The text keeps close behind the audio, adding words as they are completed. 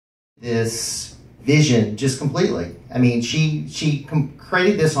this vision just completely. I mean, she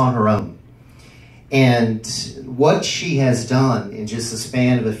created this on her own. And what she has done in just the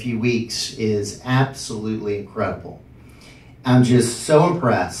span of a few weeks is absolutely incredible. I'm just so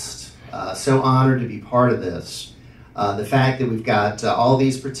impressed, so honored to be part of this. The fact that we've got all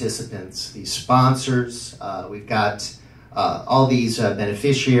these participants, these sponsors, we've got all these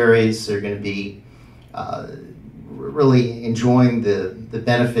beneficiaries that are going to be really enjoying the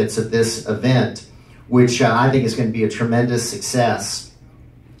benefits of this event, which I think is going to be a tremendous success.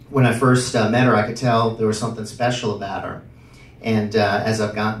 When I first met her, I could tell there was something special about her. And as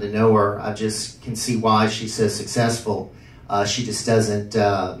I've gotten to know her, I just can see why she's so successful. She just doesn't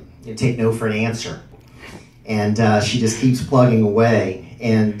take no for an answer. And she just keeps plugging away.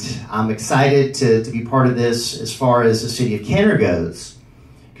 And I'm excited to be part of this as far as the city of Kenner goes.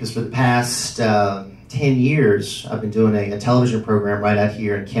 Because for the past 10 years, I've been doing a television program right out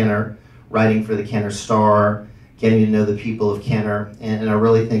here in Kenner, writing for the Kenner Star, getting to know the people of Kenner, and I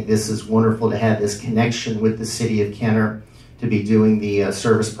really think this is wonderful to have this connection with the city of Kenner, to be doing the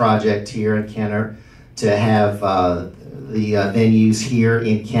service project here in Kenner, to have the venues here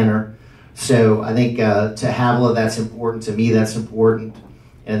in Kenner. So I think to Havilah, that's important. To me, that's important.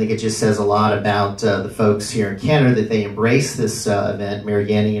 And I think it just says a lot about the folks here in Kenner that they embrace this event, Mayor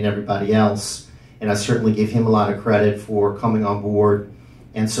Yenni and everybody else. And I certainly give him a lot of credit for coming on board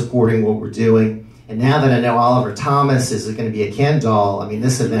and supporting what we're doing. And now that I know Oliver Thomas is going to be a Ken doll, I mean,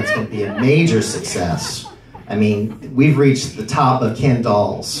 this event's going to be a major success. I mean, we've reached the top of Ken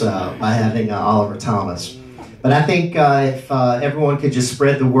dolls by having Oliver Thomas. But I think if everyone could just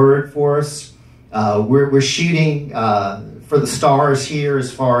spread the word for us, we're shooting for the stars here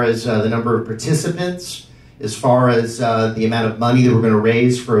as far as the number of participants, as far as the amount of money that we're going to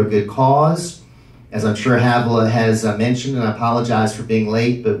raise for a good cause. As I'm sure Havilah has mentioned, and I apologize for being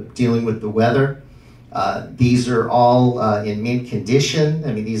late, but dealing with the weather. These are all in mint condition.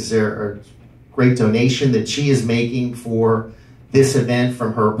 I mean, these are a great donation that she is making for this event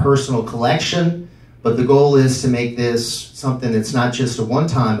from her personal collection. But the goal is to make this something that's not just a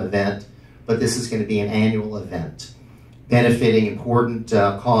one-time event, but this is going to be an annual event, benefiting important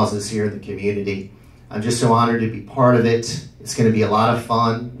causes here in the community. I'm just so honored to be part of it. It's going to be a lot of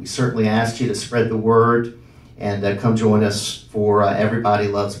fun. We certainly asked you to spread the word and come join us for Everybody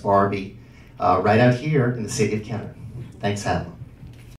Loves Barbie. Right out here in the city of Kenner. Thanks, Havilah.